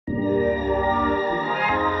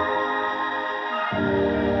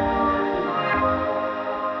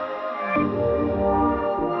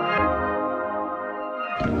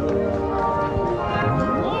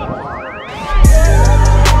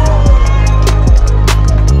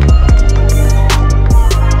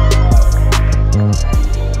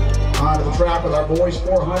boys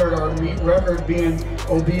 400, our meet record being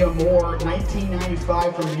Obia Moore,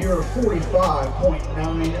 1995 from year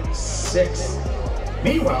 45.96.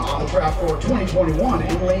 Meanwhile, on the track for 2021,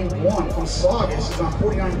 in lane 1 from Saugus is on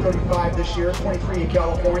 49.35 this year, 23 in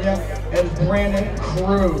California, and Brandon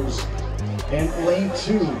Cruz. In lane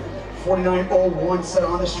 2, 49.01 set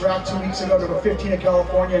on this track 2 weeks ago, number 15 in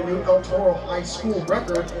California, new Toro High School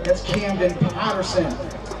record. That's Camden Patterson.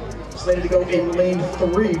 Slated to go in lane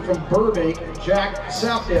 3 from Burbank, Jack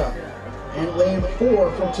Sapyta. And lane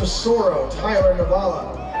 4 from Tesoro, Tyler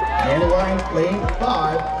Nevala. And lane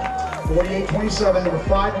 5. 48.27, number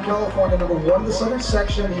 5 in California, number 1 in the Southern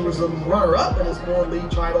Section. He was the runner-up in his Moore League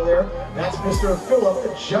title there. That's Mr.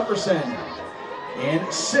 Phillip Jefferson.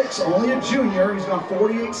 And 6, only a junior. He's gone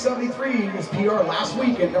 48.73. His PR last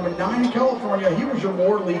weekend, number 9 in California. He was your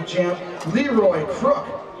Moore League champ, Leroy Crook.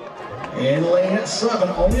 In lane 7,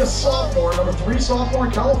 only a sophomore, number 3 sophomore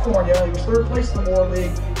in California. He was 3rd place in the Moore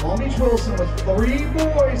League. Long Beach Wilson with 3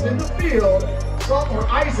 boys in the field. Sophomore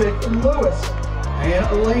Isaac Lewis. And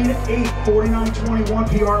lane 8, 49.21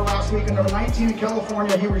 PR last week, and number 19 in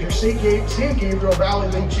California. He was your San Gabriel Valley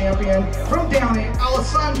League champion from Downey,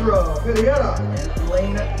 Alessandro Ferreira. And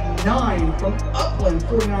lane 9 from Upland,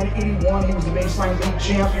 49.81. He was the baseline league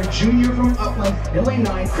champ, your junior from Upland. In lane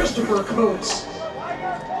 9, Christopher Coates.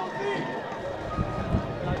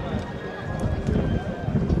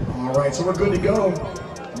 All right, so we're good to go.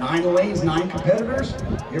 9 lanes, 9 competitors.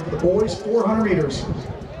 Here for the boys, 400 meters.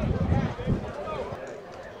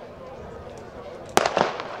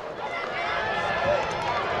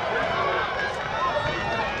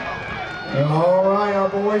 All right, our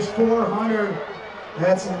boys 400.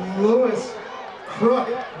 That's Lewis, Crook,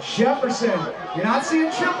 Jefferson. You're not seeing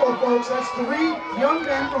triple, folks. That's 3 young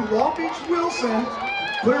men from Long Beach Wilson.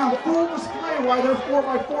 Put on full display why their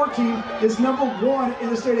 4x4 team is number 1 in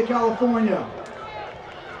the state of California.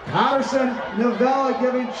 Patterson, Nevala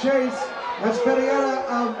giving chase. That's Ferreira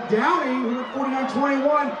of Downey, who went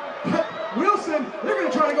 49.21. Wilson, they're going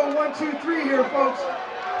to try to go 1, 2, 3 here, folks.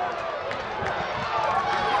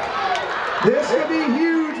 This could be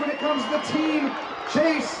huge when it comes to team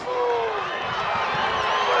chase.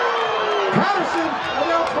 Patterson and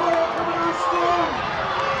now Toro coming on strong.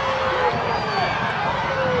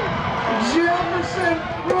 Jefferson,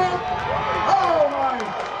 oh my.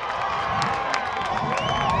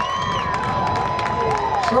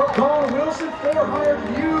 Start calling Wilson 400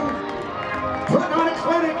 huge. Putting on a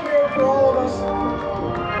clinic here for all of us.